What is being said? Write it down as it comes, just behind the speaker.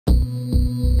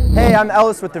Hey, I'm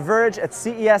Ellis with The Verge at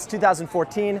CES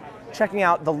 2014, checking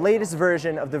out the latest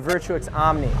version of the Virtuix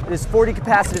Omni. It has 40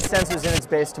 capacitive sensors in its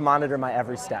base to monitor my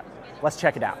every step. Let's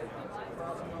check it out.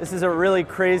 This is a really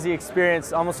crazy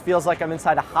experience. It almost feels like I'm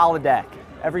inside a holodeck.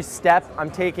 Every step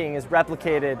I'm taking is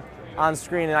replicated on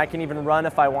screen, and I can even run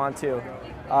if I want to.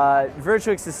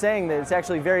 Virtuix is saying that it's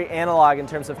actually very analog in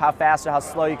terms of how fast or how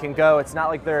slow you can go. It's not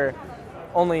like there are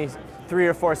only 3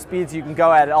 or 4 speeds you can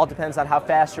go at. It all depends on how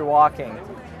fast you're walking.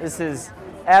 This is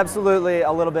absolutely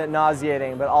a little bit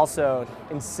nauseating, but also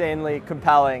insanely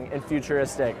compelling and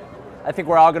futuristic. I think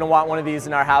we're all going to want one of these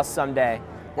in our house someday,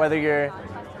 whether you're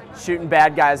shooting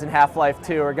bad guys in Half-Life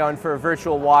 2 or going for a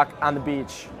virtual walk on the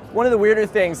beach. One of the weirder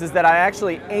things is that I'm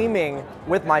actually aiming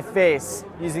with my face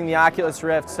using the Oculus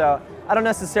Rift, so I don't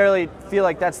necessarily feel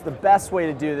like that's the best way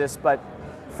to do this, but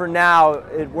for now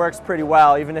it works pretty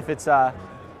well, even if it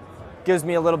gives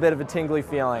me a little bit of a tingly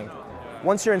feeling.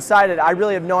 Once you're inside it, I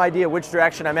really have no idea which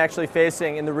direction I'm actually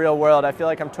facing in the real world. I feel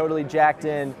like I'm totally jacked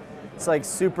in. It's like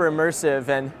super immersive,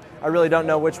 and I really don't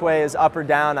know which way is up or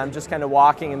down. I'm just kind of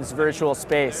walking in this virtual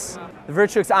space. The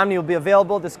Virtuix Omni will be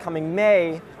available this coming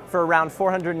May for around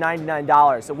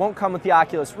 $499. It won't come with the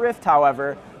Oculus Rift,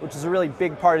 however, which is a really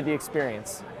big part of the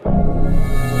experience.